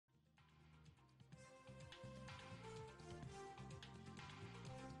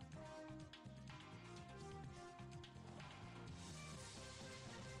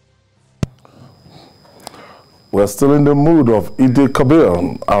We're still in the mood of Eid Kabir,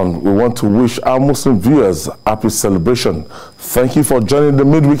 and we want to wish our Muslim viewers happy celebration. Thank you for joining the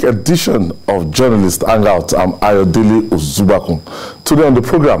midweek edition of Journalist Hangout. I'm Ayodele Ozubakun. Today on the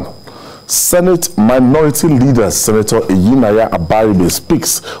program, Senate Minority Leader Senator Eyinaya Abaribe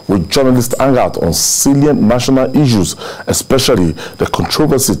speaks with Journalist Hangout on salient national issues, especially the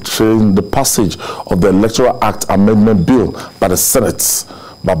controversy trailing the passage of the Electoral Act Amendment Bill by the Senate.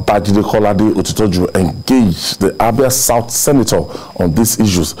 Babajide Kolade Otitoju engaged the Abia South Senator on these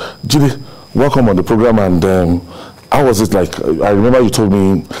issues. Jide, welcome on the program. And how was it like? I remember you told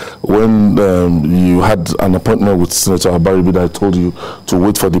me when you had an appointment with Senator Abaribe that I told you to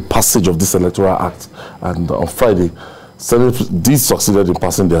wait for the passage of this Electoral Act. And on Friday, Senate did succeed in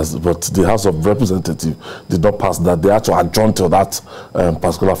passing theirs, but the House of Representatives did not pass that. They had to adjourn till that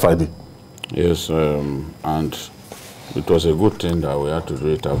particular Friday. Yes, and it was a good thing that we had to do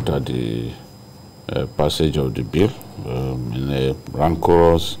it after the passage of the bill in a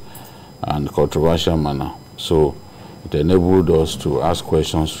rancorous and controversial manner. So it enabled us to ask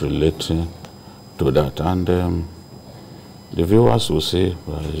questions relating to that. And the viewers will see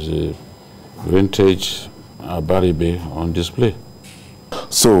there's a vintage Abaribe on display.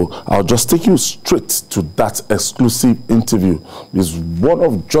 So I'll just take you straight to that exclusive interview. He's one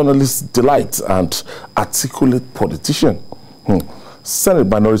of journalists' delight and articulate politician. Senate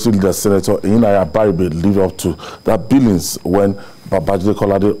Minority Leader Senator Eyinaya Abaribe lived up to that billings when Babajide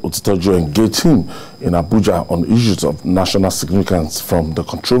Kolade Otitoju engaged him in Abuja on issues of national significance, from the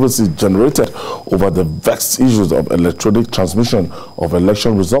controversy generated over the vexed issues of electronic transmission of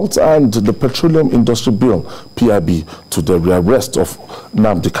election results and the Petroleum Industry Bill, PIB, to the rearrest of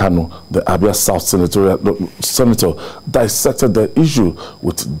Nnamdi Kanu. The Abia South Senator dissected the issue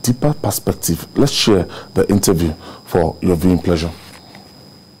with deeper perspective. Let's share the interview for your viewing pleasure.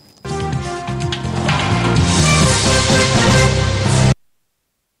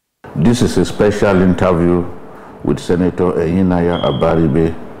 This is a special interview with Senator Eyinaya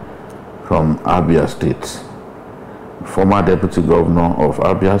Abaribe from Abia State, former Deputy Governor of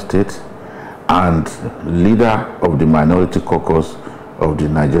Abia State and leader of the Minority Caucus of the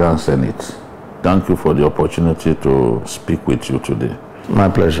Nigerian Senate. Thank you for the opportunity to speak with you today. My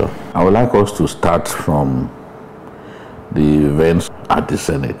pleasure. I would like us to start from the events at the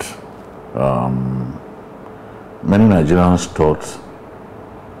Senate. Many Nigerians thought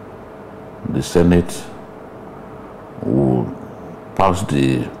the Senate would pass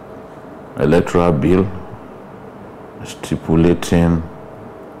the electoral bill stipulating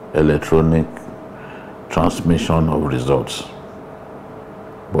electronic transmission of results.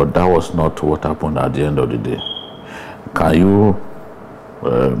 But that was not what happened at the end of the day. Can you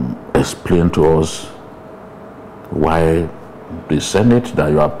explain to us why the Senate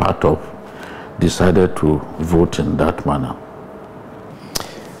that you are part of decided to vote in that manner?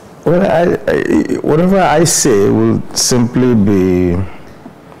 Well, whatever I say will simply be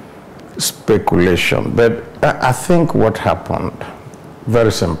speculation. But I think what happened,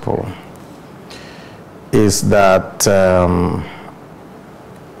 very simple, is that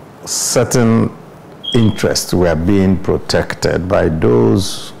certain interests were being protected by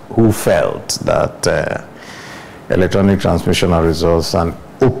those who felt that electronic transmission of results and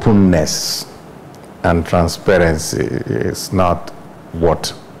openness and transparency is not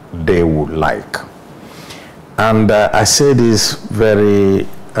what they would like. And I say this very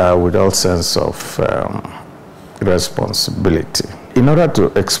with all sense of responsibility. In order to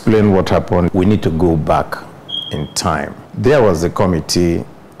explain what happened, we need to go back in time. There was a committee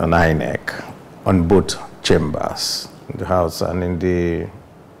on INEC on both chambers, in the House and in the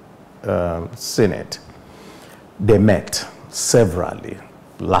Senate. They met severally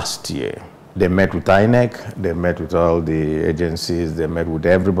last year. They met with INEC, they met with all the agencies, they met with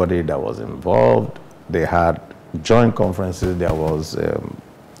everybody that was involved. They had joint conferences, there was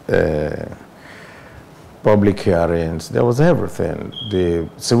public hearings, there was everything. The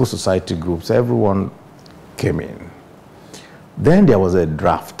civil society groups, everyone came in. Then there was a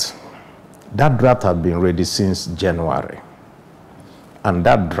draft. That draft had been ready since January. And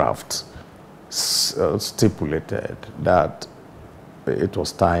that draft stipulated that it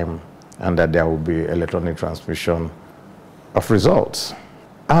was time and that there would be electronic transmission of results.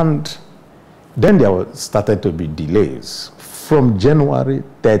 And then there started to be delays from January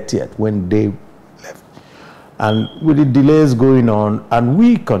 30th when they left. And with the delays going on, and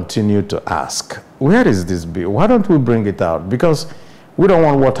we continue to ask, where is this bill? Why don't we bring it out? Because we don't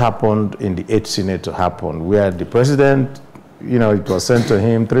want what happened in the 8th Senate to happen, where the president, you know, it was sent to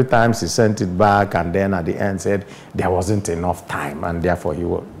him 3 times, he sent it back, and then at the end said there wasn't enough time, and therefore he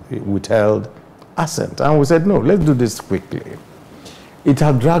withheld assent. And we said, no, let's do this quickly. It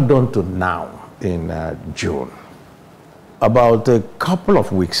has dragged on to now in June. About a couple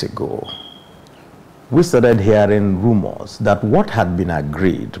of weeks ago, we started hearing rumors that what had been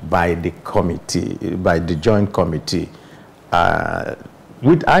agreed by the committee, by the joint committee,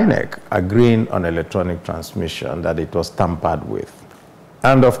 with INEC agreeing on electronic transmission, that it was tampered with.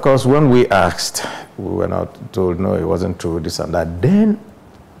 And of course, when we asked, we were not told, no, it wasn't true, this and that. Then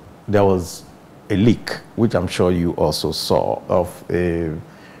there was a leak, which I'm sure you also saw, of a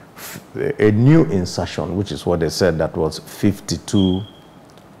new insertion, which is what they said that was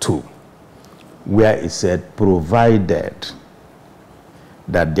 52.2, where it said, provided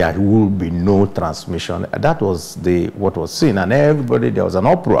that there will be no transmission. That was what was seen, and everybody, there was an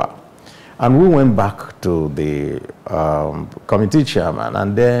uproar. And we went back to the committee chairman,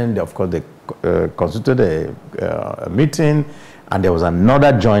 and then, of course, they constituted a meeting, and there was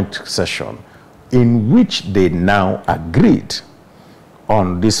another joint session in which they now agreed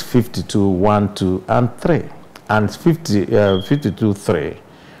on this 52.1, 2, and 3. And 52.3,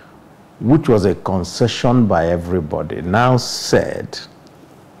 which was a concession by everybody, now said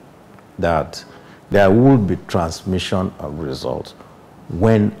that there will be transmission of results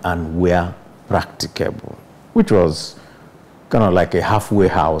when and where practicable, which was kind of like a halfway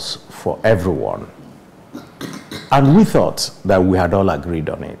house for everyone. And we thought that we had all agreed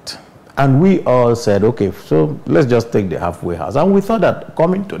on it. And we all said, okay, so let's just take the halfway house. And we thought that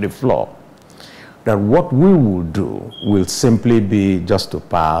coming to the floor, that what we will do will simply be just to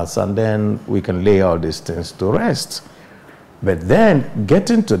pass, and then we can lay all these things to rest. But then,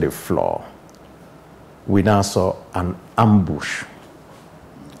 getting to the floor, we now saw an ambush.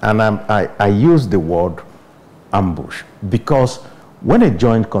 And I use the word ambush because when a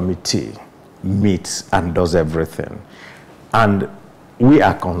joint committee meets and does everything, and we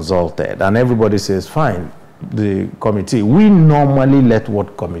are consulted, and everybody says, fine, the committee, we normally let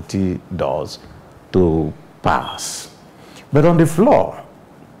what committee does to pass. But on the floor,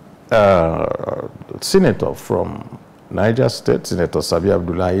 Senator from Niger State, Senator Sabi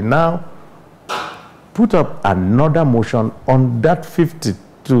Abdullahi, now put up another motion on that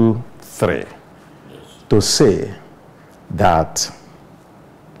 52.3 to say that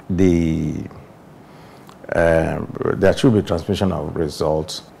there should be transmission of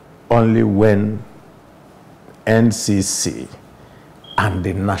results only when NCC and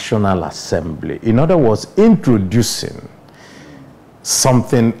the National Assembly, in other words, introducing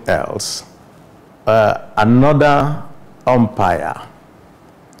something else, another umpire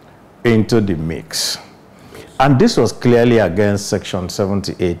into the mix. And this was clearly against Section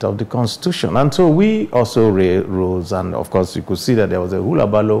 78 of the Constitution. And so we also rose, and of course you could see that there was a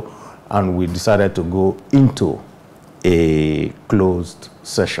hullabaloo, and we decided to go into a closed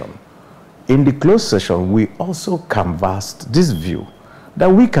session. In the closed session, we also canvassed this view that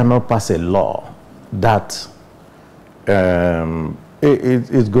we cannot pass a law that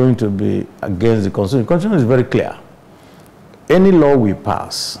is going to be against the Constitution. The Constitution is very clear. Any law we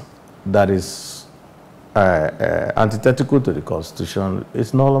pass that is antithetical to the Constitution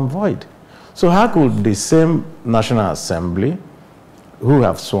is null and void. So how could the same National Assembly, who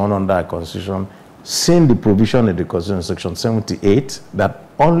have sworn under a Constitution, seeing the provision in the Constitution, Section 78, that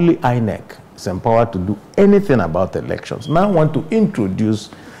only INEC is empowered to do anything about elections, now want to introduce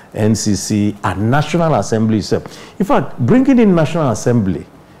NCC and National Assembly itself? In fact, bringing in National Assembly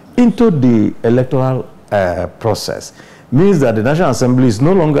into the electoral process means that the National Assembly is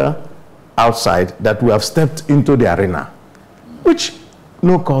no longer outside, that we have stepped into the arena, which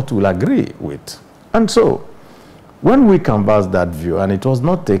no court will agree with. And so, when we canvassed that view, and it was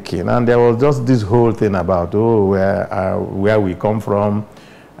not taken, and there was just this whole thing about, oh, where we come from,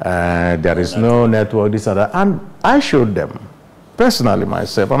 there is no network, this and that. And I showed them, personally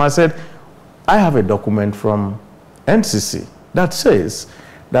myself, and I said, I have a document from NCC that says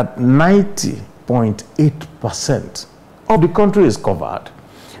that 90.8% of the country is covered,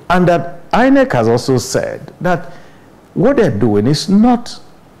 and that INEC has also said that what they're doing is not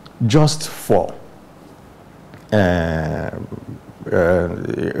just for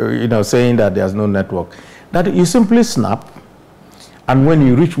saying that there's no network, that you simply snap, and when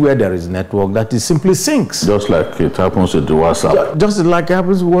you reach where there is network, that it simply syncs. Just like it happens with the WhatsApp. Just like it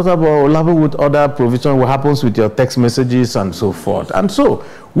happens with WhatsApp, or level with other provision, what happens with your text messages and so forth. And so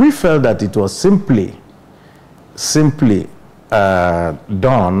we felt that it was simply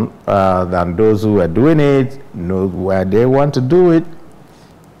done, than those who are doing it know where they want to do it.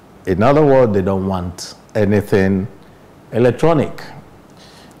 In other words, they don't want anything electronic.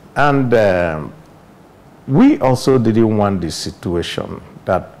 And we also didn't want this situation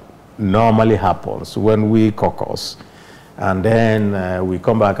that normally happens when we caucus, and then we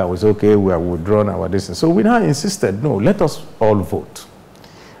come back and we say, okay, we are withdrawn our distance. So we now insisted, no, let us all vote.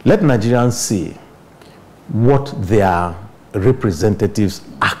 Let Nigerians see what their representatives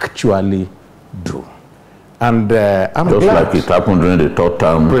actually do. And I'm just glad. Like it happened during the third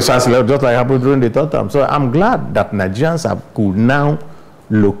term. Precisely, just like it happened during the third term. So I'm glad that Nigerians could now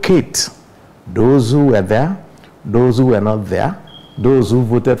locate those who were there, those who were not there, those who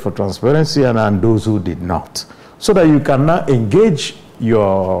voted for transparency, and those who did not. So that you can now engage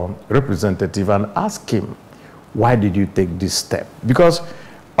your representative and ask him, why did you take this step? Because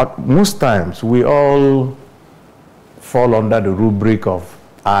most times we all fall under the rubric of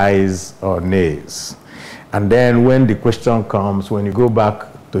ayes or nays. And then when the question comes, when you go back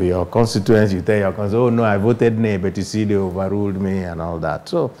to your constituents, you tell your constituents, oh no, I voted nay, but you see they overruled me and all that.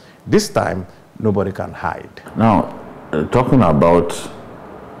 So this time, nobody can hide. Now, talking about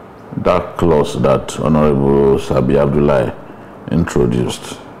that clause that Honorable Sabi Abdullahi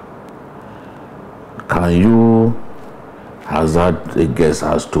introduced, can you hazard a guess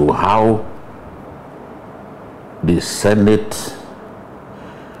as to how the Senate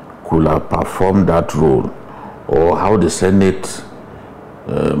could have performed that role, or how the Senate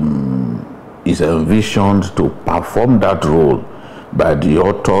is envisioned to perform that role by the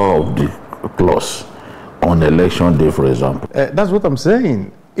author of the clause on election day, for example? That's what I'm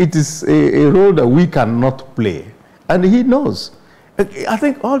saying. It is a role that we cannot play, and he knows. I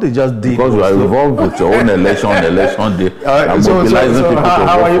think all they just did, because you are involved with your own election day, and mobilizing people.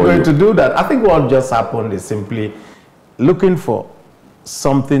 How are you going to do that? I think what just happened is simply looking for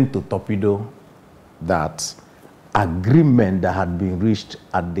something to torpedo that agreement that had been reached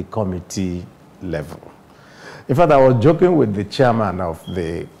at the committee level. In fact, I was joking with the chairman of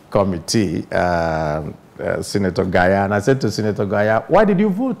the committee, Senator Gaya, and I said to Senator Gaya, why did you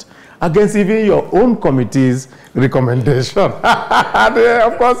vote against even your own committee's recommendation? And,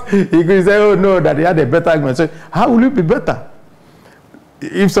 of course, he could say, oh no, that he had a better argument. So how will it be better?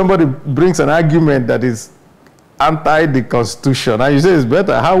 If somebody brings an argument that is anti the Constitution, and you say it's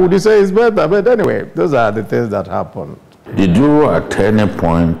better, how would you say it's better? But anyway, those are the things that happen. Did you at any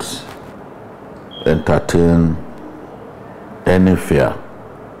point entertain any fear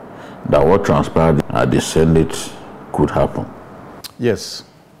that what transpired at the Senate could happen? Yes,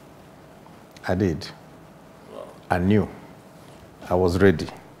 I did. I knew. I was ready.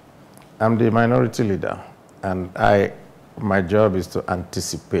 I'm the minority leader, and my job is to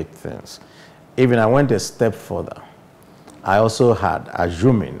anticipate things. Even I went a step further. I also had,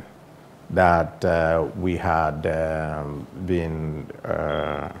 assuming that we had been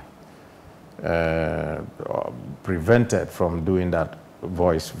prevented from doing that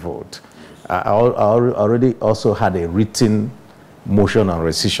voice vote. I already also had a written motion on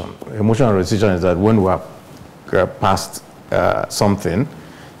rescission. A motion on rescission is that when we have passed something,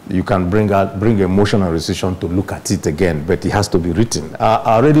 you can bring a motion on rescission to look at it again, but it has to be written.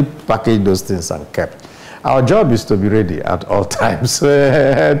 I already packaged those things and kept. Our job is to be ready at all times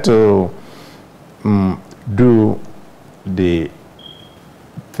to do the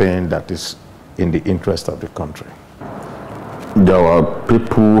thing that is in the interest of the country. There were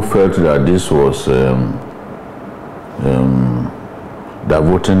people who felt that this was, the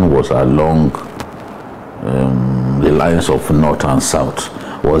voting was along the lines of North and South.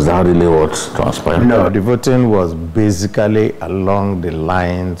 Was that really what transpired? No, the voting was basically along the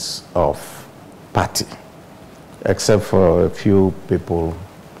lines of party, except for a few people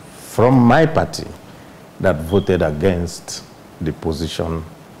from my party that voted against the position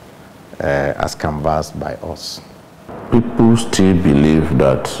as canvassed by us. People still believe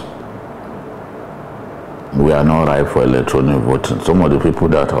that we are not ripe for electronic voting. Some of the people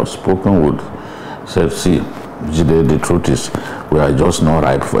that have spoken would say, see, the truth is we are just not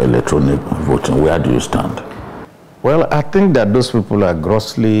ripe for electronic voting. Where do you stand? Well, I think that those people are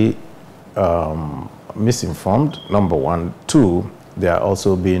grossly misinformed, number one. Two, they are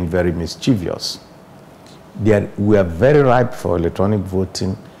also being very mischievous. We are very ripe for electronic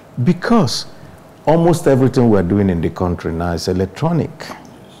voting because almost everything we're doing in the country now is electronic.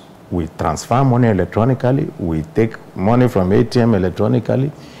 We transfer money electronically. We take money from ATM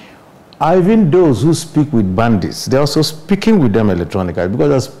electronically. Even those who speak with bandits, they're also speaking with them electronically because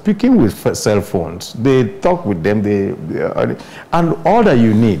they're speaking with cell phones. They talk with them, and all that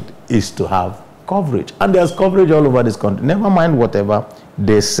you need is to have coverage. And there's coverage all over this country. Never mind whatever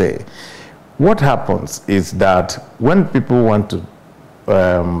they say. What happens is that when people want to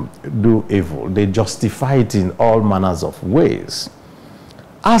do evil, they justify it in all manners of ways.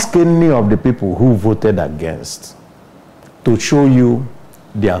 Ask any of the people who voted against to show you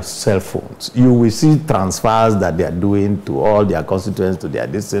their cell phones. You will see transfers that they are doing to all their constituents, to their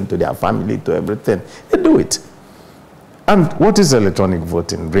distance, to their family, to everything. They do it. And what is electronic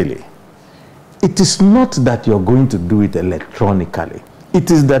voting, really? It is not that you're going to do it electronically.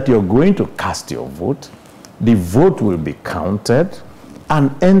 It is that you're going to cast your vote. The vote will be counted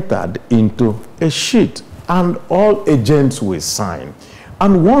and entered into a sheet, and all agents will sign.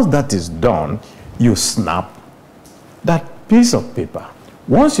 And once that is done, you snap that piece of paper.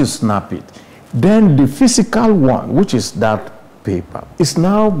 Once you snap it, then the physical one, which is that paper, is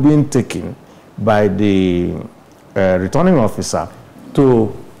now being taken by the returning officer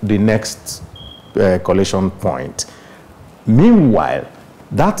to the next collation point. Meanwhile,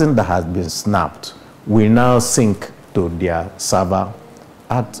 that thing that has been snapped will now sync to their server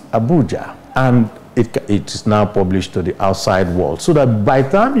at Abuja, and it is now published to the outside world, so that by the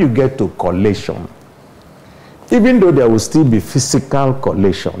time you get to collation, even though there will still be physical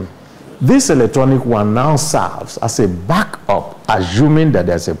collation, this electronic one now serves as a backup, assuming that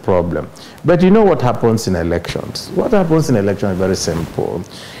there's a problem. But you know what happens in elections? What happens in elections is very simple,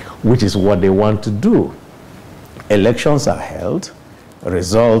 which is what they want to do. Elections are held,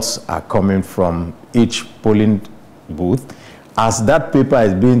 results are coming from each polling booth. As that paper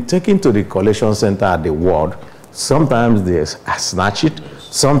is being taken to the collation center at the ward, sometimes they snatch it,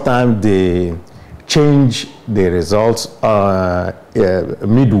 sometimes they change the results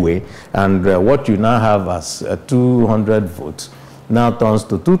midway, and what you now have as 200 votes now turns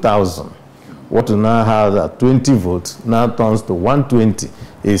to 2,000. What you now have at 20 votes now turns to 120.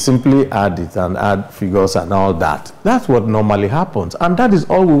 You simply add it and add figures and all that. That's what normally happens, and that is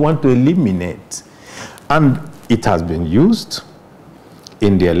all we want to eliminate. And it has been used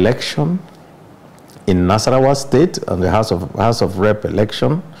in the election in Nasarawa State and the House of Rep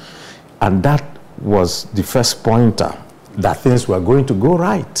election, and that was the first pointer that things were going to go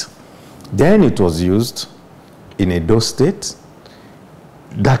right. Then it was used in Edo State.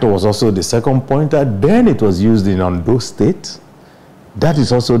 That was also the second pointer. Then it was used in Ondo State. That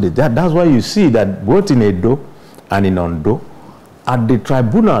is also that's why you see that both in Edo and in Ondo, at the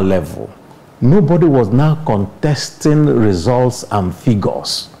tribunal level, nobody was now contesting results and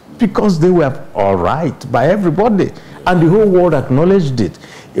figures because they were all right by everybody, and the whole world acknowledged it.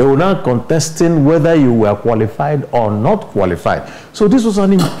 You were now contesting whether you were qualified or not qualified. So this was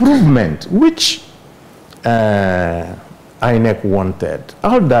an improvement which INEC wanted.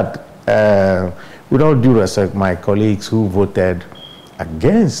 All that, with all due respect, my colleagues who voted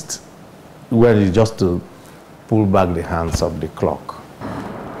against, well, just to pull back the hands of the clock.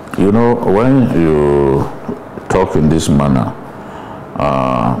 You know, when you talk in this manner,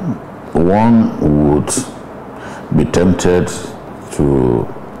 one would be tempted to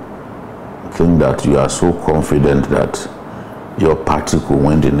think that you are so confident that your party could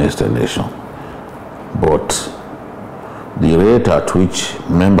win the next election. But the rate at which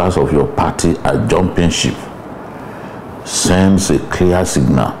members of your party are jumping ship sends a clear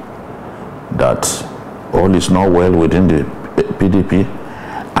signal that all is not well within the PDP,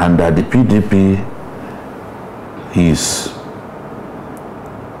 and that the PDP is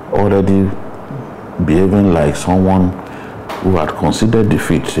already behaving like someone who had considered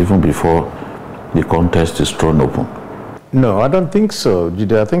defeat even before the contest is thrown open. No, I don't think so,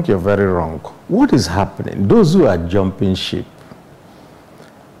 Jude. I think you're very wrong. What is happening? Those who are jumping ship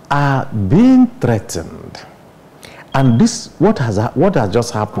are being threatened. And this, what has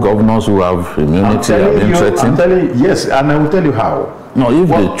just happened? Governors who have immunity are being threatened? I'm telling you, yes, and I will tell you how. No, if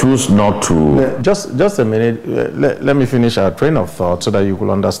they choose not to... Just a minute, let me finish our train of thought so that you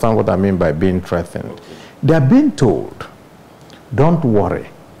will understand what I mean by being threatened. They are being told, don't worry,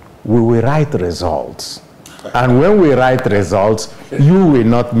 we will write results. And when we write results, you will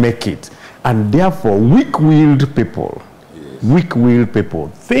not make it. And therefore, weak-willed people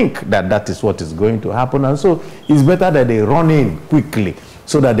think that that is what is going to happen. And so it's better that they run in quickly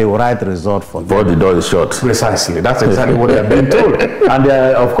so that they will write the result for them. Before the door is shut. Precisely. That's exactly what they have been told. And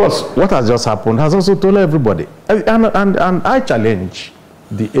of course, what has just happened has also told everybody. And I challenge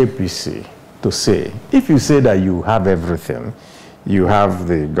the APC to say, if you say that you have everything, you have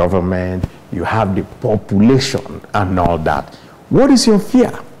the government, you have the population and all that, what is your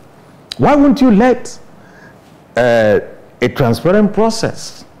fear? Why won't you let a transparent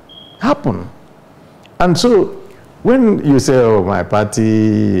process happen? And so when you say, oh, my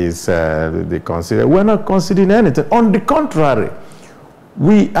party is, they consider, we're not considering anything. On the contrary,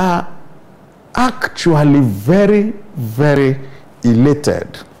 we are actually very, very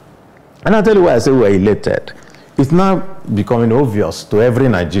elated. And I'll tell you why I say we're elated. It's now becoming obvious to every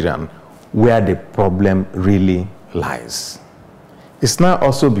Nigerian where the problem really lies. It's now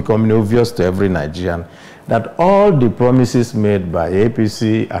also becoming obvious to every Nigerian that all the promises made by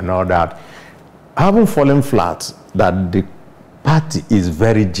APC and all that haven't fallen flat, that the party is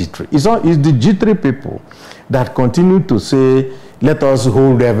very jittery. It's the jittery people that continue to say, let us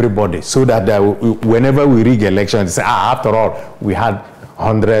hold everybody, so that whenever we rig elections, say, after all, we had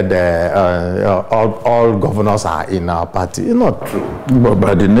 100, all governors are in our party. It's not true. But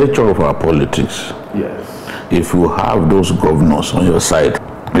by the nature of our politics, yes, if you have those governors on your side,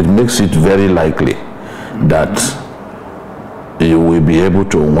 it makes it very likely that you will be able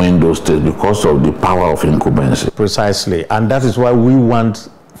to win those states because of the power of incumbency. Precisely. And that is why we want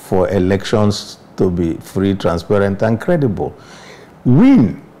for elections to be free, transparent, and credible.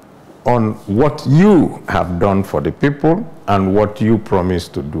 Win on what you have done for the people and what you promise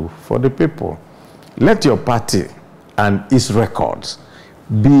to do for the people. Let your party and its records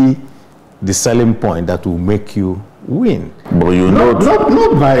be the selling point that will make you win. But you know,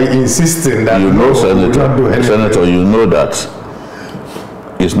 not by insisting that you know, Senator, you know that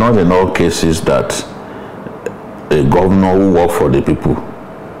it's not in all cases that a governor who works for the people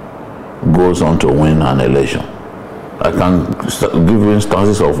goes on to win an election. I can give you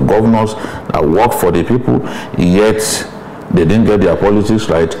instances of governors that work for the people, yet they didn't get their politics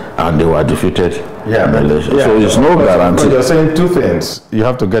right and they were defeated in the election. So it's no guarantee. But you're saying two things. You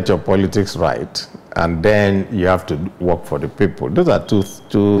have to get your politics right, and then you have to work for the people. Those are two.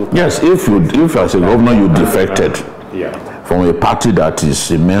 Yes, if as a governor you defected from a party that is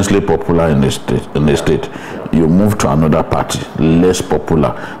immensely popular in the state, you move to another party, less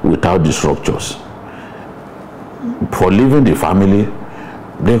popular, without the structures. For leaving the family,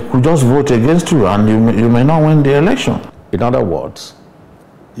 they could just vote against you and you may not win the election. In other words,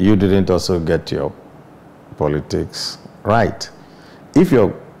 you didn't also get your politics right. If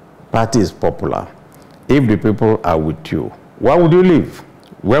your party is popular, if the people are with you, why would you leave?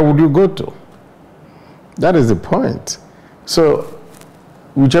 Where would you go to? That is the point. So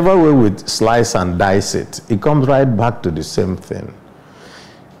whichever way we slice and dice it, it comes right back to the same thing.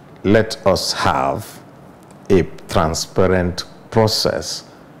 Let us have a transparent process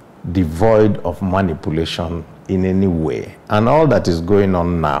devoid of manipulation in any way. And all that is going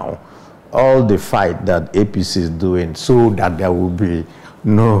on now, all the fight that APC is doing so that there will be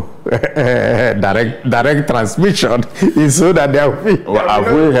no direct transmission is so that there will be. Well, have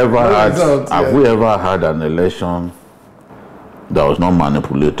we ever had an election that was not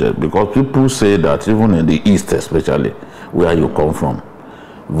manipulated? Because people say that even in the East, especially where you come from,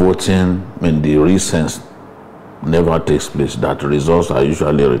 voting in the recent never takes place, that results are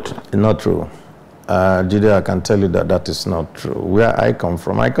usually written. Not true. Jide, I can tell you that that is not true. Where I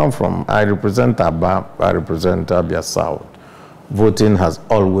represent Aba, I represent Abia South. Voting has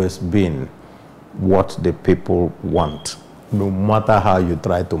always been what the people want, no matter how you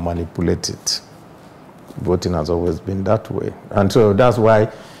try to manipulate it. Voting has always been that way. And so that's why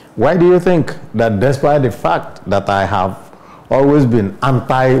do you think that despite the fact that I have always been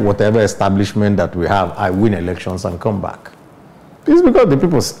anti whatever establishment that we have, I win elections and come back? It's because the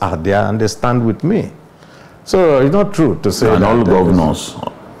people are there and they stand with me. So it's not true to say and that. And all governors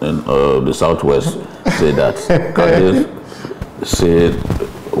in the Southwest say that. Can they say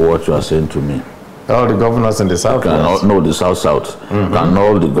what you are saying to me? All the governors in the Southwest? No, the South. Can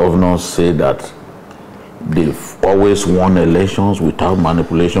all the governors say that they've always won elections without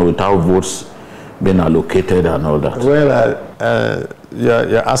manipulation, without votes being allocated and all that? Well,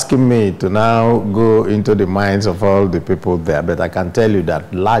 you're asking me to now go into the minds of all the people there, but I can tell you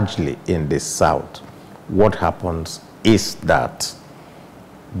that largely in the South, what happens is that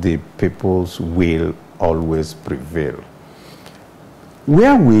the people's will always prevail.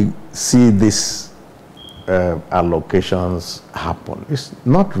 Where we see these allocations happen, it's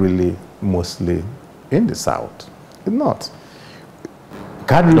not really mostly in the South. It's not.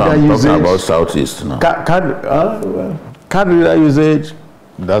 Card reader usage. Talking about Southeast now. Card reader usage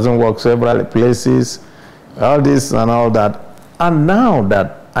doesn't work several places. All this and all that. And now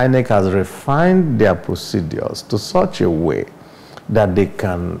that INEC has refined their procedures to such a way that they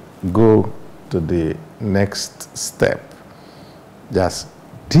can go to the next step, just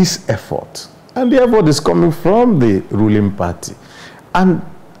this effort. And the effort is coming from the ruling party. And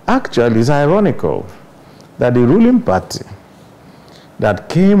actually, it's ironical that the ruling party that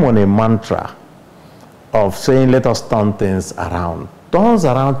came on a mantra of saying, let us turn things around, turns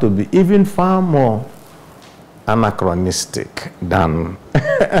around to be even far more anachronistic than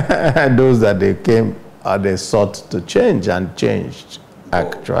those that they came, they sought to change and changed,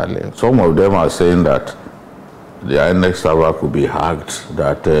 actually. Some of them are saying that the INEC server could be hacked,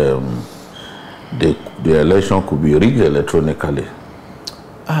 that the election could be rigged electronically.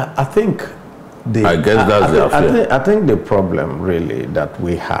 I think I guess that's their fear. I think the problem really that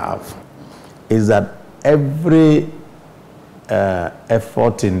we have is that every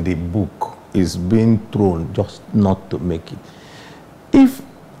effort in the book is being thrown just not to make it. If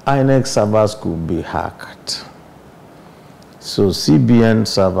INEC servers could be hacked, so CBN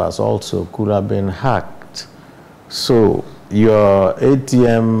servers also could have been hacked, so your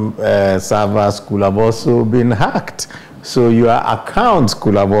ATM servers could have also been hacked, so your accounts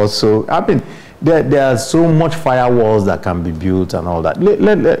could have also, I mean, there are so much firewalls that can be built and all that.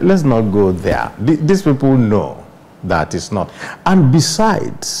 Let's not go there. These people know that it's not. And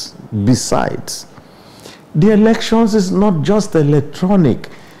besides, the elections is not just electronic.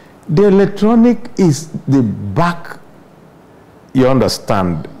 The electronic is the back, you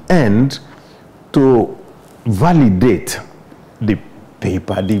understand, end to validate the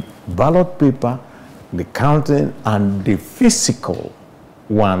paper, the ballot paper, the counting, and the physical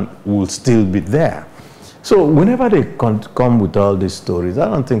one will still be there. So whenever they come with all these stories, I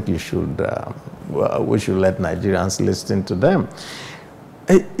don't think you should, we should let Nigerians listen to them.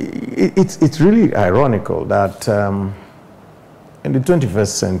 It's really ironical that in the 21st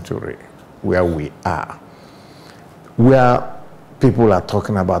century, where we are, where people are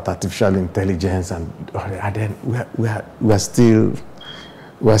talking about artificial intelligence, and then we're still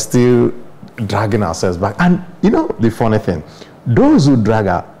dragging ourselves back. And you know the funny thing, those who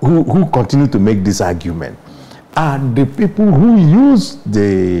who continue to make this argument are the people who use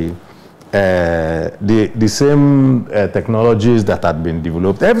the same technologies that had been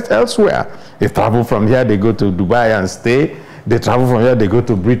developed elsewhere. They travel from here, they go to Dubai and stay. They travel from here, they go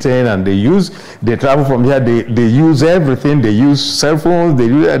to Britain and they travel from here, they use everything. They use cell phones, they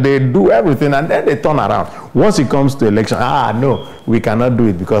do everything, and then they turn around. Once it comes to election, no, we cannot do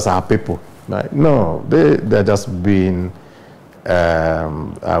it because our people. Right? No, they're just being,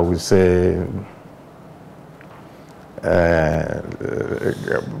 I would say,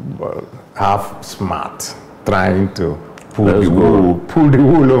 half smart, trying to pull the wool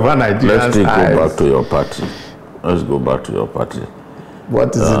over Nigerians. Let's go back to your party. Let's go back to your party.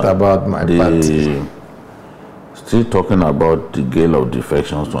 What is it about my party? Still talking about the gale of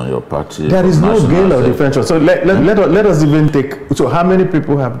defections from your party. There is no gale of defections. So let us even take. So how many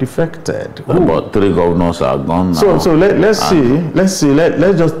people have defected? About 3 governors are gone now. So let's see. Let's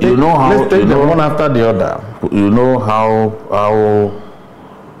just take. Let's take them one after the other. You know how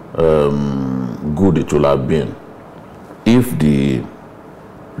good it will have been if the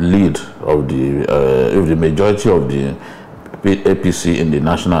lead of the if the majority of the APC in the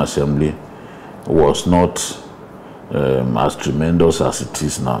National Assembly was not as tremendous as it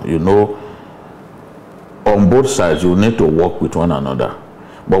is now. You know, on both sides you need to work with one another,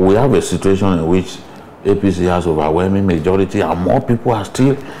 but we have a situation in which APC has overwhelming majority and more people are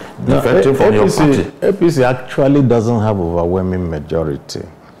still defecting from your party. APC actually doesn't have overwhelming majority.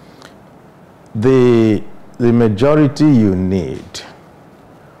 The majority you need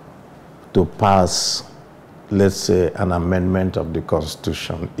to pass, let's say, an amendment of the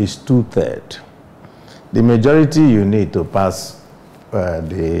Constitution is 2/3. The majority you need to pass a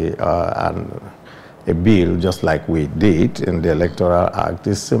bill, just like we did in the Electoral Act,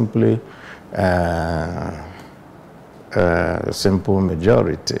 is simply simple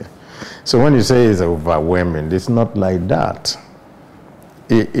majority. So when you say it's overwhelming, it's not like that.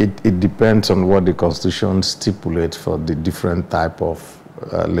 It depends on what the Constitution stipulates for the different type of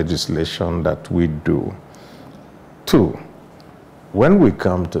legislation that we do. 2, when we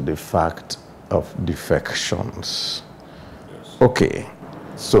come to the fact of defections, okay,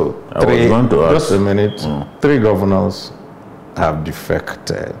 so 3, just a minute, 3 governors have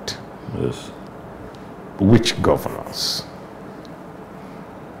defected. Yes. Which governors?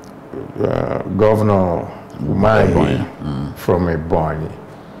 Governor Umahi from Ebonyi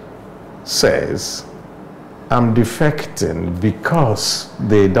says, I'm defecting because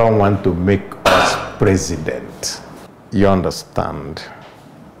they don't want to make us president. You understand?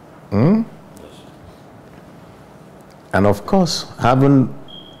 And of course, having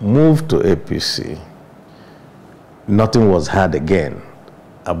moved to APC, nothing was heard again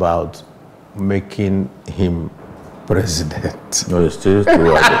about making him president. No, it's still too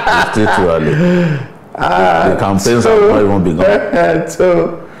early. It's still too early. The campaigns have not even begun.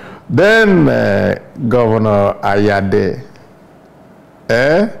 So then Governor Ayade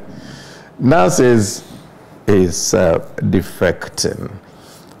now says he's defecting.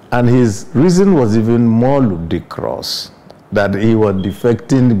 And his reason was even more ludicrous, that he was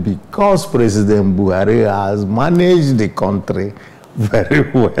defecting because President Buhari has managed the country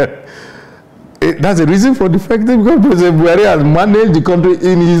very well. that's a reason for defecting, because President Buhari has managed the country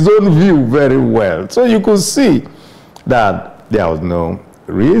in his own view very well. So you could see that there was no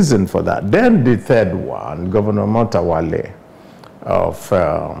reason for that. Then the third one, Governor Motawale of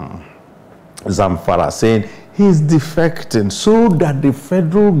Zamfara, saying he's defecting so that the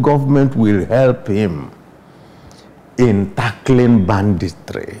federal government will help him in tackling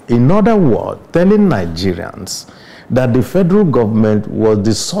banditry. In other words, telling Nigerians that the federal government was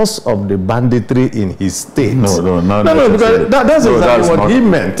the source of the banditry in his state. No, because that's exactly what he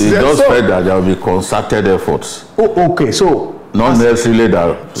meant. He just said that there will be concerted efforts. Oh, okay, so not necessarily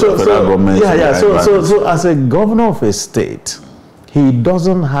that the federal government. Yeah. So as a governor of a state, he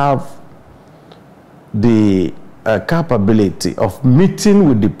doesn't have the capability of meeting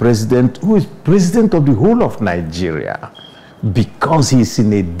with the president, who is president of the whole of Nigeria, because he's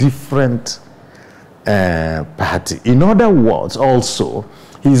in a different party. In other words, also,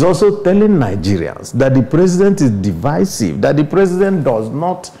 he's also telling Nigerians that the president is divisive, that the president does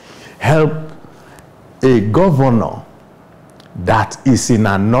not help a governor that is in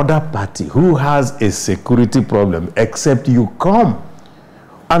another party who has a security problem, except you come.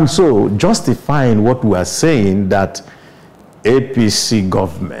 And so, justifying what we are saying, that APC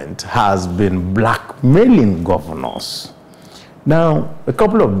government has been blackmailing governors. Now, a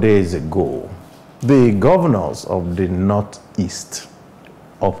couple of days ago, the governors of the Northeast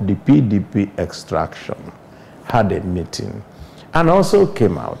of the PDP extraction had a meeting and also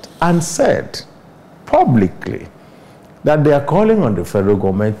came out and said publicly that they are calling on the federal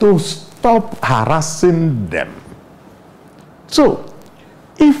government to stop harassing them. So,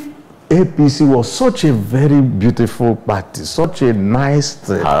 if APC was such a very beautiful party, such a nice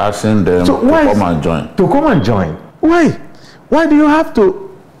thing, harassing them so to come and join. To come and join. Why? Why do you have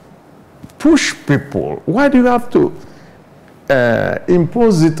to push people? Why do you have to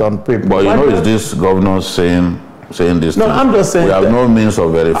impose it on people? But you know, is this governor saying this? No, I'm just saying we have no means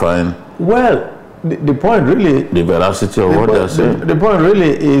of verifying. Well, the point really, the veracity of what they're saying. The point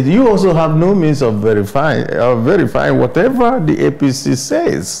really is you also have no means of verifying whatever the APC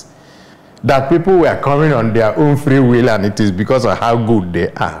says. That people were coming on their own free will and it is because of how good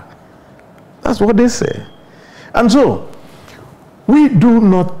they are. That's what they say. And so, we do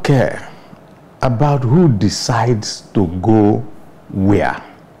not care about who decides to go where.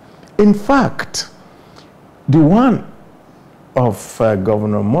 In fact, the one of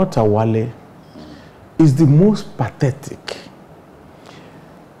Governor Motawale is the most pathetic.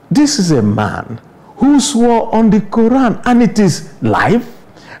 This is a man who swore on the Quran, and it is live,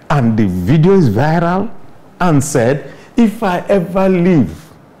 and the video is viral, and said, if I ever leave,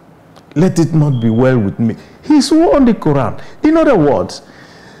 let it not be well with me. He swore on the Quran. In other words,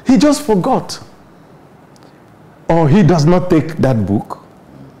 he just forgot. Or he does not take that book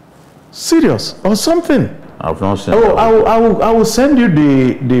serious or something. I've not seen I will send you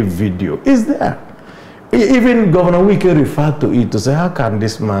the video. It's there. Even Governor Wike referred to it to say, how can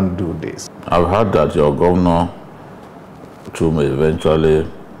this man do this? I've heard that your governor too may eventually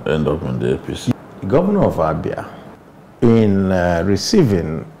end up in the APC. The governor of Abia, in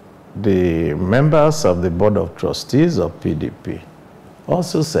receiving the members of the Board of Trustees of PDP,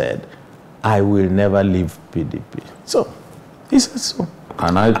 also said, I will never leave PDP. So, he said so.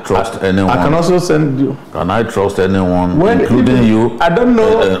 Can I trust anyone? I can also send you. Can I trust anyone, including you? I don't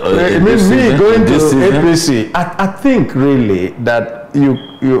know. It means me going to APC. I think really that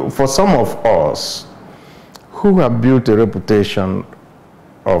you, for some of us who have built a reputation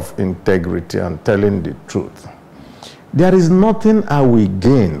of integrity and telling the truth, there is nothing I will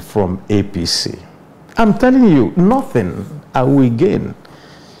gain from APC. I'm telling you, nothing I will gain.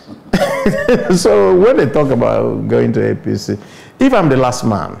 So when they talk about going to APC, if I'm the last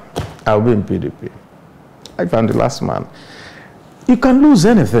man, I'll be in PDP. If I'm the last man, you can lose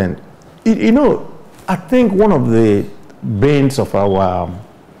anything. You know, I think one of the banes of our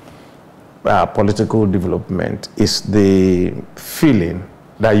political development is the feeling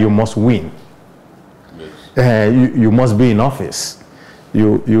that you must win. Yes. You must be in office.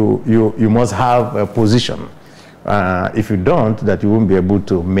 You must have a position. If you don't, that you won't be able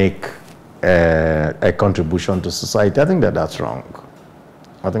to make a contribution to society. I think that's wrong.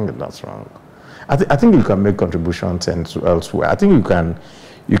 I think that's wrong. I think you can make contributions elsewhere. I think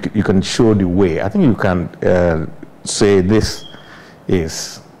you can show the way. I think you can say this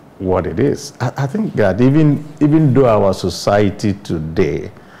is what it is. I think that even though our society today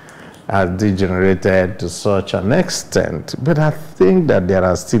has degenerated to such an extent, but I think that there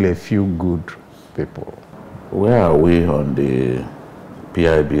are still a few good people. Where are we on the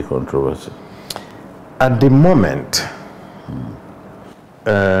PIB controversy? At the moment,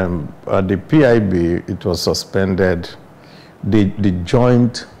 the PIB, it was suspended. The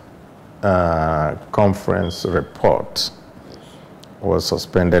joint conference report was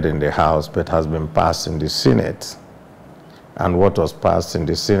suspended in the House, but has been passed in the Senate. And what was passed in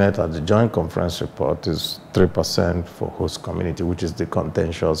the Senate at the joint conference report is 3% for host community, which is the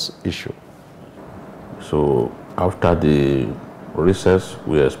contentious issue. So after the recess,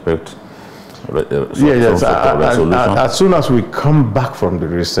 we expect yes, as soon as we come back from the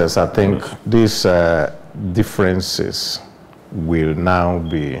recess, I think these differences will now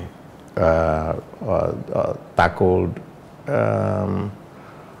be tackled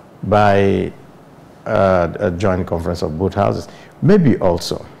by a joint conference of both houses. Maybe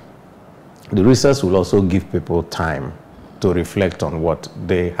also, the recess will also give people time to reflect on what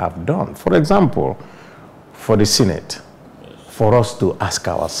they have done. For example, for the Senate, for us to ask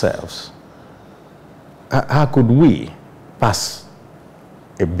ourselves, how could we pass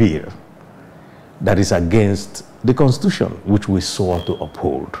a bill that is against the Constitution, which we swore to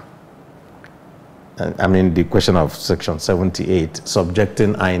uphold? I mean, the question of Section 78,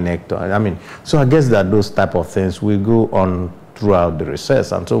 subjecting INEC to, so I guess that those type of things will go on throughout the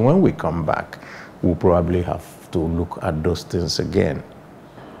recess. And so when we come back, we'll probably have to look at those things again.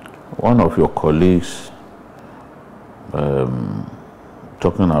 One of your colleagues,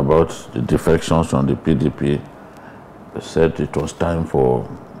 talking about the defections from the PDP, said it was time for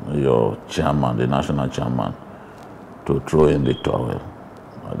your chairman, the national chairman, to throw in the towel,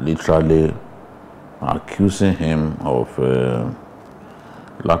 literally accusing him of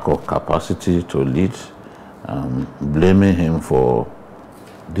lack of capacity to lead, blaming him for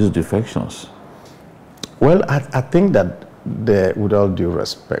these defections. Well, I think that, with all due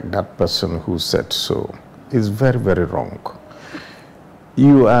respect, that person who said so is very, very wrong.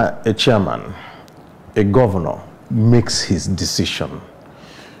 You are a chairman, a governor makes his decision.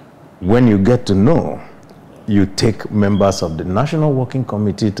 When you get to know, you take members of the National Working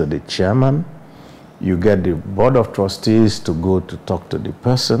Committee to the chairman, you get the Board of Trustees to go to talk to the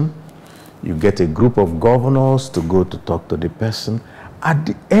person, you get a group of governors to go to talk to the person. At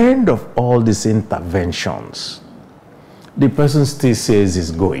the end of all these interventions, the person still says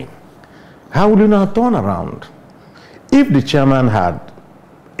he's going. How will you now turn around? If the chairman had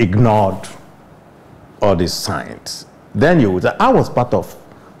ignored all these signs, then you would say, I was part of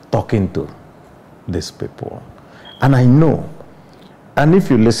talking to these people. And I know, and if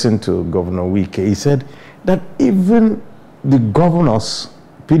you listen to Governor Wike, he said that even the governors,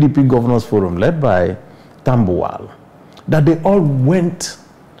 PDP Governors Forum, led by Tambuwal, that they all went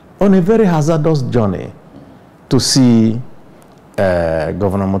on a very hazardous journey to see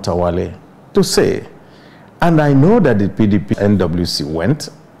Governor Mutawale to say. And I know that the PDP NWC went,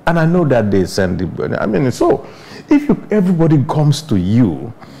 and I know that they sent the, so if everybody comes to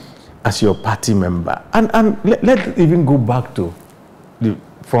you as your party member, and let's even go back to the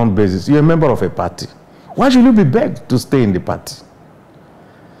front basis. You're a member of a party. Why should you be begged to stay in the party?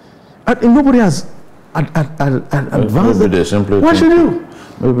 And nobody has advanced. Maybe they simply why should you?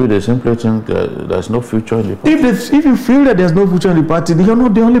 Maybe they simply think there's no future in the party. If you feel that there's no future in the party, then you're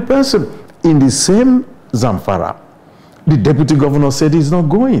not the only person. In the same Zamfara, the deputy governor said he's not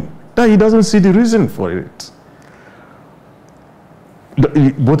going, that he doesn't see the reason for it.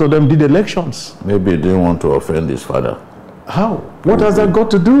 Both of them did elections. Maybe he didn't want to offend his father. How? What has that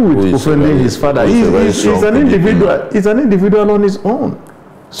got to do with offending his father? He's an individual. He's an individual on his own.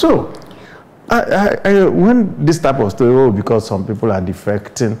 So, when this type of story, because some people are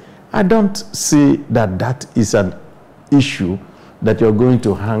defecting, I don't see that that is an issue that you're going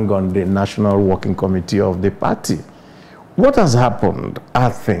to hang on the National Working Committee of the party. What has happened, I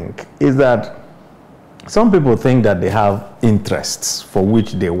think, is that some people think that they have interests for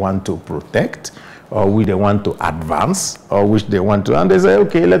which they want to protect, or which they want to advance, or which they want to, and they say,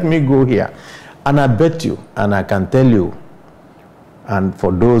 okay, let me go here. And I bet you, and I can tell you, and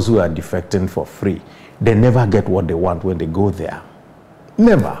for those who are defecting for free, they never get what they want when they go there.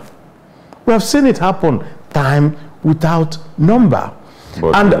 Never. We have seen it happen time without number.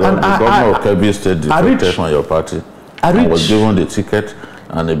 But the governor of Kebbi State defected from your party and was given the ticket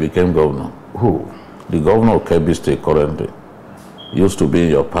and he became governor. Who? The governor of Kebbi State currently used to be in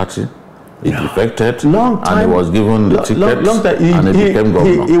your party. He defected and he was given the ticket and he became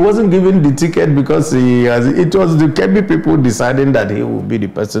governor. He wasn't given the ticket because it was the Kebbi people deciding that he would be the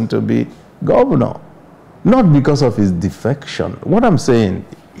person to be governor. Not because of his defection. What I'm saying,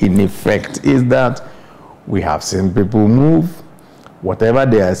 in effect, is that we have seen people move, whatever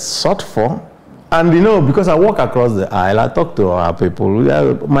they are sought for. And you know, because I walk across the aisle, I talk to our people,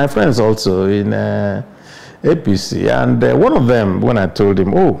 my friends also in APC. And one of them, when I told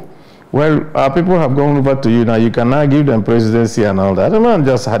him, oh, well, our people have gone over to you now, you can now give them presidency and all that. The man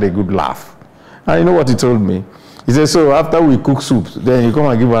just had a good laugh. And you know what he told me? He said, so after we cook soup, then you come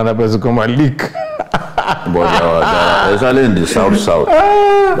and give another person come and lick. But there are, especially in the South,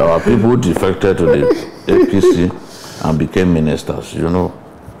 there are people who defected to the APC and became ministers, you know.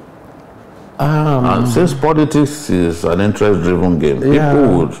 And since politics is an interest-driven game,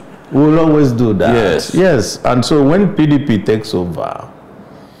 people will always do that. Yes. Yes. And so when PDP takes over,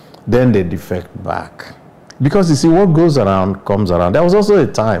 then they defect back. Because you see, what goes around comes around. There was also a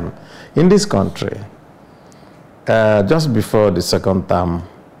time in this country, just before the second term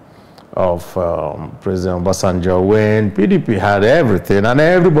of President Obasanjo, when PDP had everything and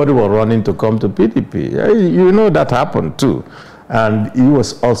everybody was running to come to PDP. You know that happened too. And it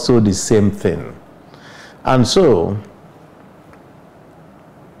was also the same thing. And so,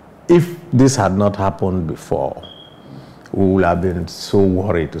 if this had not happened before, we would have been so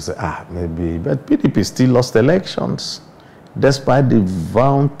worried to say, maybe, but PDP still lost elections, despite the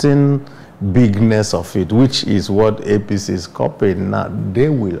vaunting bigness of it, which is what APC is copying now. They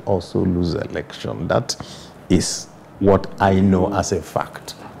will also lose election. That is what I know as a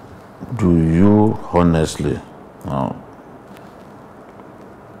fact. Do you honestly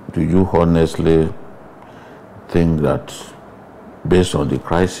think that, based on the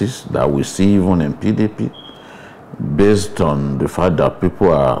crisis that we see even in PDP, based on the fact that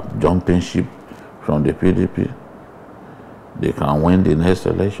people are jumping ship from the PDP, they can win the next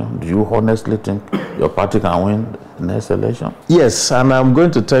election? Do you honestly think your party can win the next election? Yes, and I'm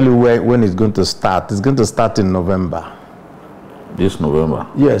going to tell you when it's going to start. It's going to start in November. This November?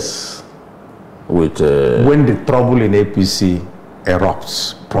 Yes. With when the trouble in APC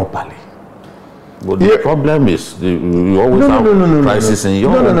erupts properly. But the problem is, you always have crisis in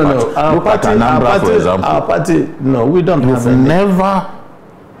your own party. Look at Anambra, for example. Our party, no, we don't have any. You've never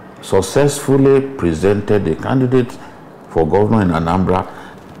successfully presented a candidate for governor in Anambra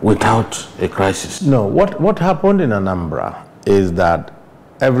without a crisis. No, what happened in Anambra is that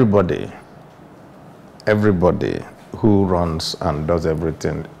everybody who runs and does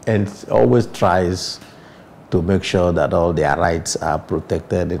everything and always tries to make sure that all their rights are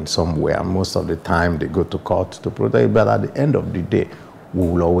protected in some way. And most of the time they go to court to protect, but at the end of the day, we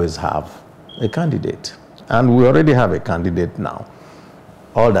will always have a candidate. And we already have a candidate now.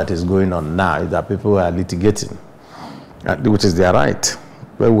 All that is going on now is that people are litigating, which is their right.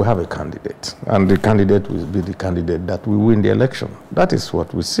 But we have a candidate, and the candidate will be the candidate that will win the election. That is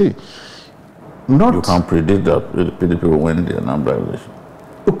what we see. You can predict that the PDP will win the Anambra election.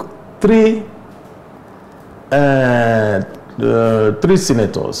 Look, three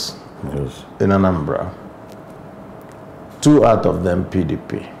senators in Anambra, 2 out of them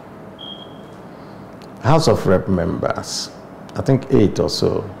PDP. House of Rep members, I think 8 or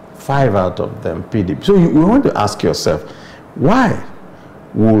so, 5 out of them PDP. So you want to ask yourself, why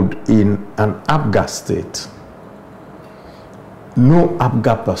would in an APGA state, no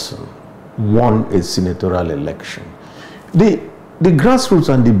APGA person won a senatorial election? The grassroots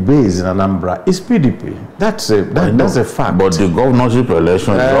and the base in Anambra is PDP. That's a fact. But the governorship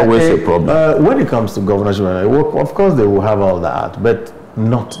election is always a problem. When it comes to governorship, of course they will have all that, but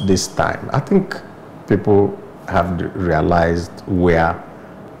not this time. I think people have realized where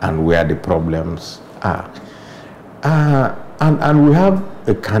the problems are. And we have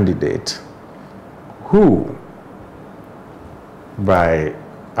a candidate who, by,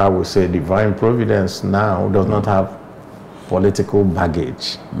 I would say, divine providence now, does not have political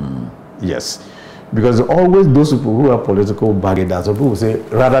baggage. Yes. Because always those people who have political baggage, that's what people say,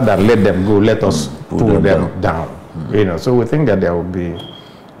 rather than let them go, let us pull them down. You know, so we think that there will be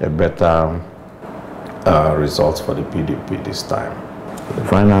a better results for the PDP this time.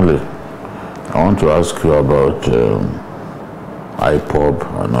 Finally, I want to ask you about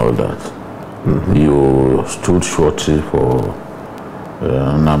IPOB and all that. You stood shortly for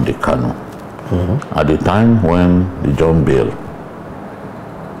Nnamdi Kanu. At the time when the John bail,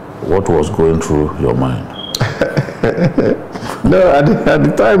 what was going through your mind? No, at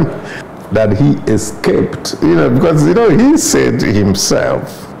the time that he escaped, because he said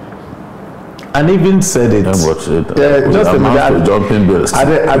himself, and even said it. Just a minute, jumping bills.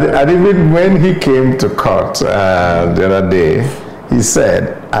 And even when he came to court the other day, he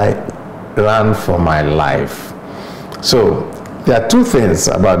said, "I ran for my life." So there are 2 things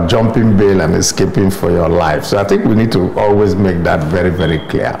about jumping bail and escaping for your life. So I think we need to always make that very, very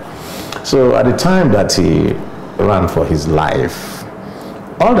clear. So at the time that he ran for his life,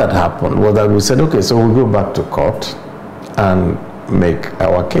 all that happened was that we said, okay, so we'll go back to court and make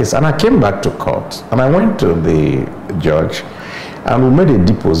our case. And I came back to court, and I went to the judge, and we made a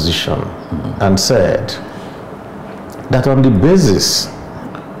deposition and said that on the basis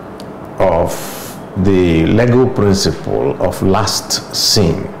of the legal principle of last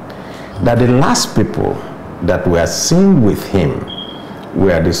seen, that the last people that were seen with him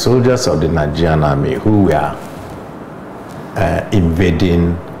were the soldiers of the Nigerian army who were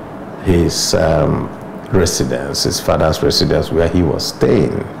invading his residence, his father's residence where he was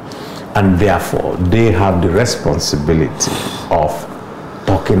staying. And therefore, they have the responsibility of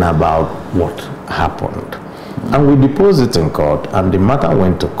talking about what happened. And we deposed it in court, and the matter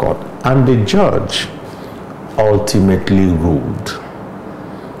went to court, and the judge ultimately ruled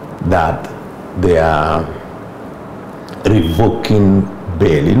that they are revoking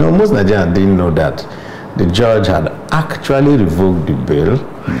bail. You know, most Nigerians didn't know that the judge had actually revoked the bail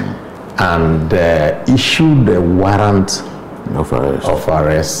and issued a warrant of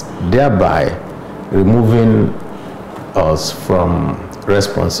arrest, thereby removing us from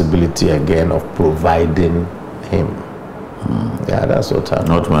responsibility again of providing him. Yeah, that's what happened.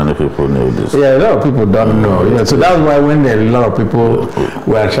 Not many people know this. Yeah, a lot of people don't know. You know, so that's why when a lot of people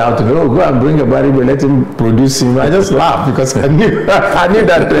were shouting, "Oh, go and bring Abaribe, let him produce him," I just laughed because I knew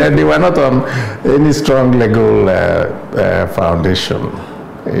that they were not on any strong legal foundation.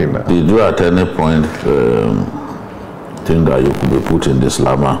 You know. Did you at any point think that you could be put in this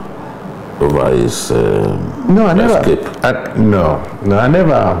llama over his no, I never. escape?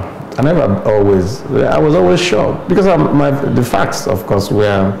 I never always. I was always sure because the facts, of course,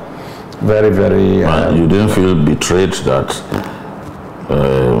 were very, very. You didn't feel betrayed that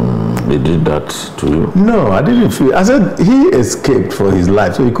they did that to you? No, I didn't feel. I said he escaped for his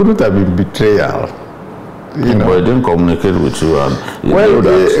life, so he couldn't have been betrayal. You know. But he didn't communicate with you, and you well, knew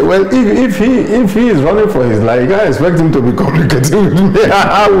that. if he is running for his life, I expect him to be communicating with me.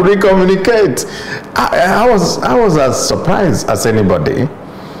 How would he communicate? I was as surprised as anybody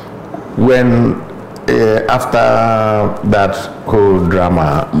when after that whole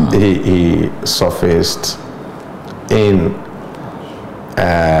drama he surfaced in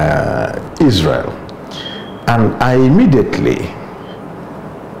Israel, and I immediately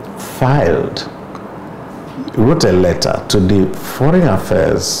wrote a letter to the Foreign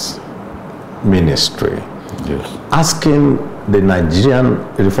Affairs Ministry, Yes. asking the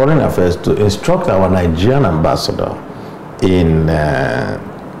Foreign Affairs to instruct our Nigerian ambassador in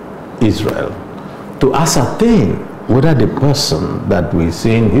Israel to ascertain whether the person that we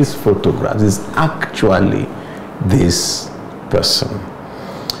see in his photographs is actually this person.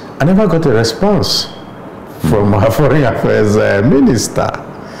 I never got a response from our Foreign Affairs Minister.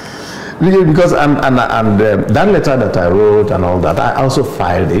 Because that letter that I wrote and all that, I also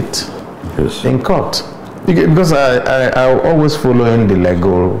filed it in court. Because I always following the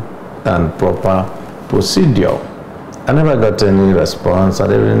legal and proper procedure. I never got any response. I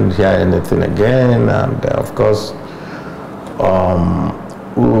didn't hear anything again. And of course,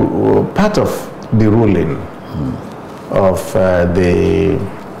 part of the ruling of the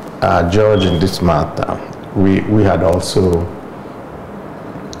judge in this matter, we had also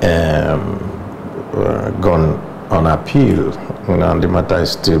gone on appeal, and the matter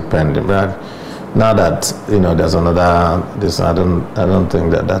is still pending. But now that there's another, I don't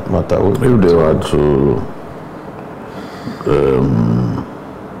think that matter will. If they were to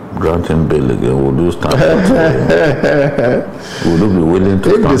grant him bail again, would you stand? Would you be willing to?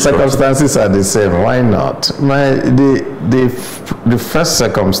 If the circumstances are the same, why not? The first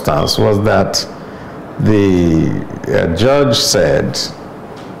circumstance was that the judge said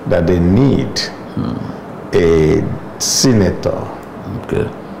that they need a senator,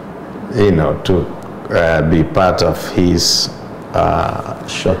 to be part of his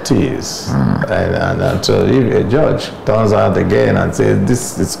sureties. And so if a judge turns out again and says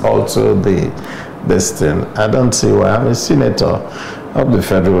this is also this thing, I don't see why. I'm a senator of the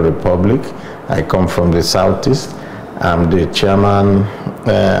Federal Republic. I come from the Southeast. I'm the chairman,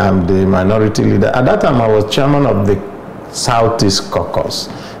 I'm the minority leader. At that time I was chairman of the Southeast Caucus.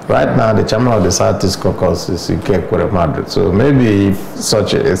 Right now, the chairman of the Southeast Caucus is Ike Madrid. So maybe if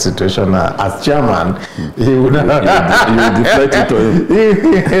such a situation as chairman, he would not. You deflect it to him.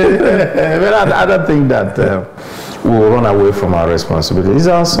 But I don't think that we will run away from our responsibility. He's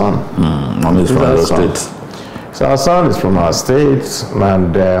our son. And he's from your state. So our son is from our state,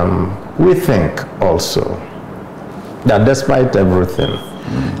 and we think also that despite everything,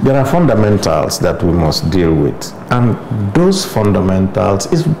 there are fundamentals that we must deal with, and those fundamentals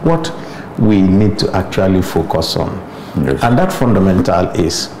is what we need to actually focus on. Yes. And that fundamental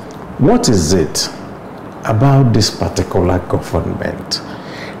is, what is it about this particular government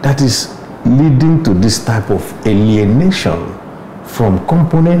that is leading to this type of alienation from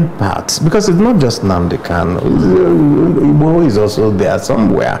component parts? Because it's not just Nnamdi Kanu. Igbo is also there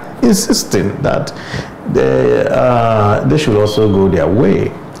somewhere insisting that they should also go their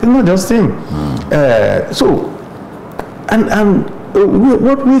way. It's not just him.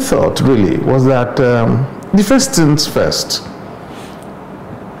 What we thought really was that the first things first.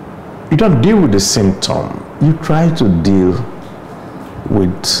 You don't deal with the symptom. You try to deal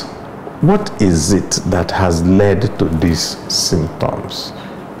with what is it that has led to these symptoms.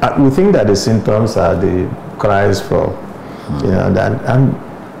 We think that the symptoms are the cries for, and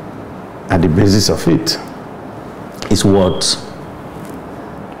at the basis of it is what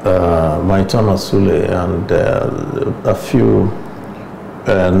Thomas Sule and a few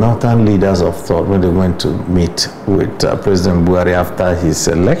northern leaders of thought, when they went to meet with President Buhari after his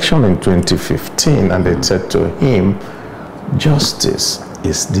election in 2015, and they said to him, justice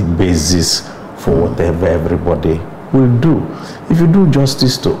is the basis for whatever everybody will do. If you do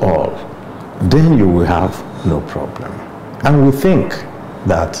justice to all, then you will have no problem. And we think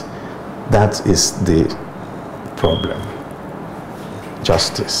that that is the problem.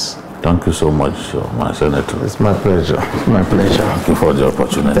 Justice. Thank you so much, my Senator. It's my pleasure. It's my pleasure. Thank you for the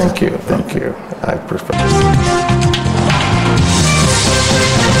opportunity. Thank you. Thank you. I prefer.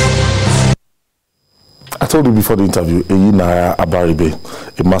 I told you before the interview, Abaribe,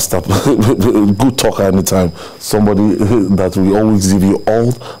 a master, good talker anytime, somebody that will always give you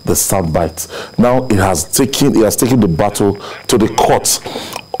all the sound bites. Now he has taken the battle to the court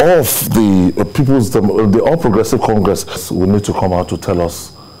of the All Progressive Congress. We need to come out to tell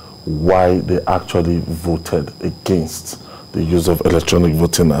us why they actually voted against the use of electronic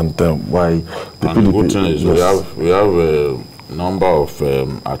voting, and why the PDP. Voting is, we have a number of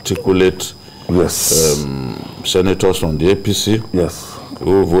articulate senators from the APC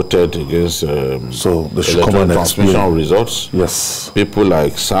who voted against so they should come and transmission results. Yes. People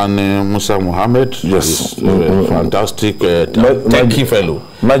like Sani Musa Mohammed, is a fantastic techie fellow.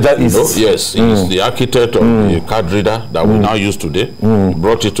 Yes, he's the architect of the card reader that we now use today. He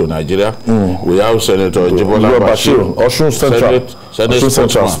brought it to Nigeria. We have Senator Jibola Bashir,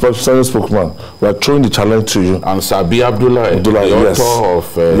 Senate spokesman. We are throwing the challenge to you. And Sabi Abdullah, the author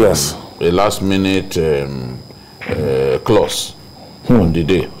of a last-minute clause on the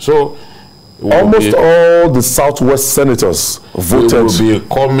day. So almost all the Southwest senators voted. Will be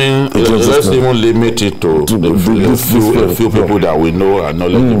coming. Let's even limit it to a few people that we know are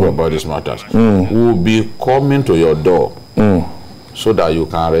knowledgeable about these matters. Will be coming to your door so that you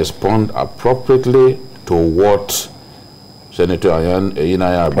can respond appropriately to what Senator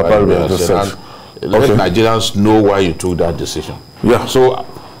Eyinaya Abaribe said. Let Nigerians know why you took that decision. Yeah. So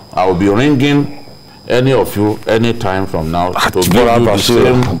I will be ringing any of you any time from now to give you the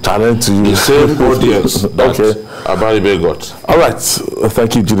same audience that Abaribe got. All right.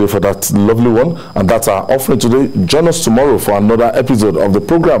 Thank you, Jide, for that lovely one. And that's our offering today. Join us tomorrow for another episode of the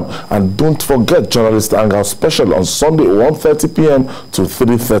program. And don't forget Journalist Hangout special on Sunday, 1:30 p.m. to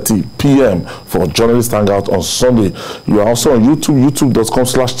 3:30 p.m. for Journalist Hangout on Sunday. You are also on YouTube,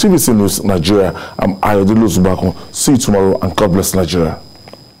 youtube.com/TVC News Nigeria. I'm Ayodele Uzubakun. See you tomorrow, and God bless Nigeria.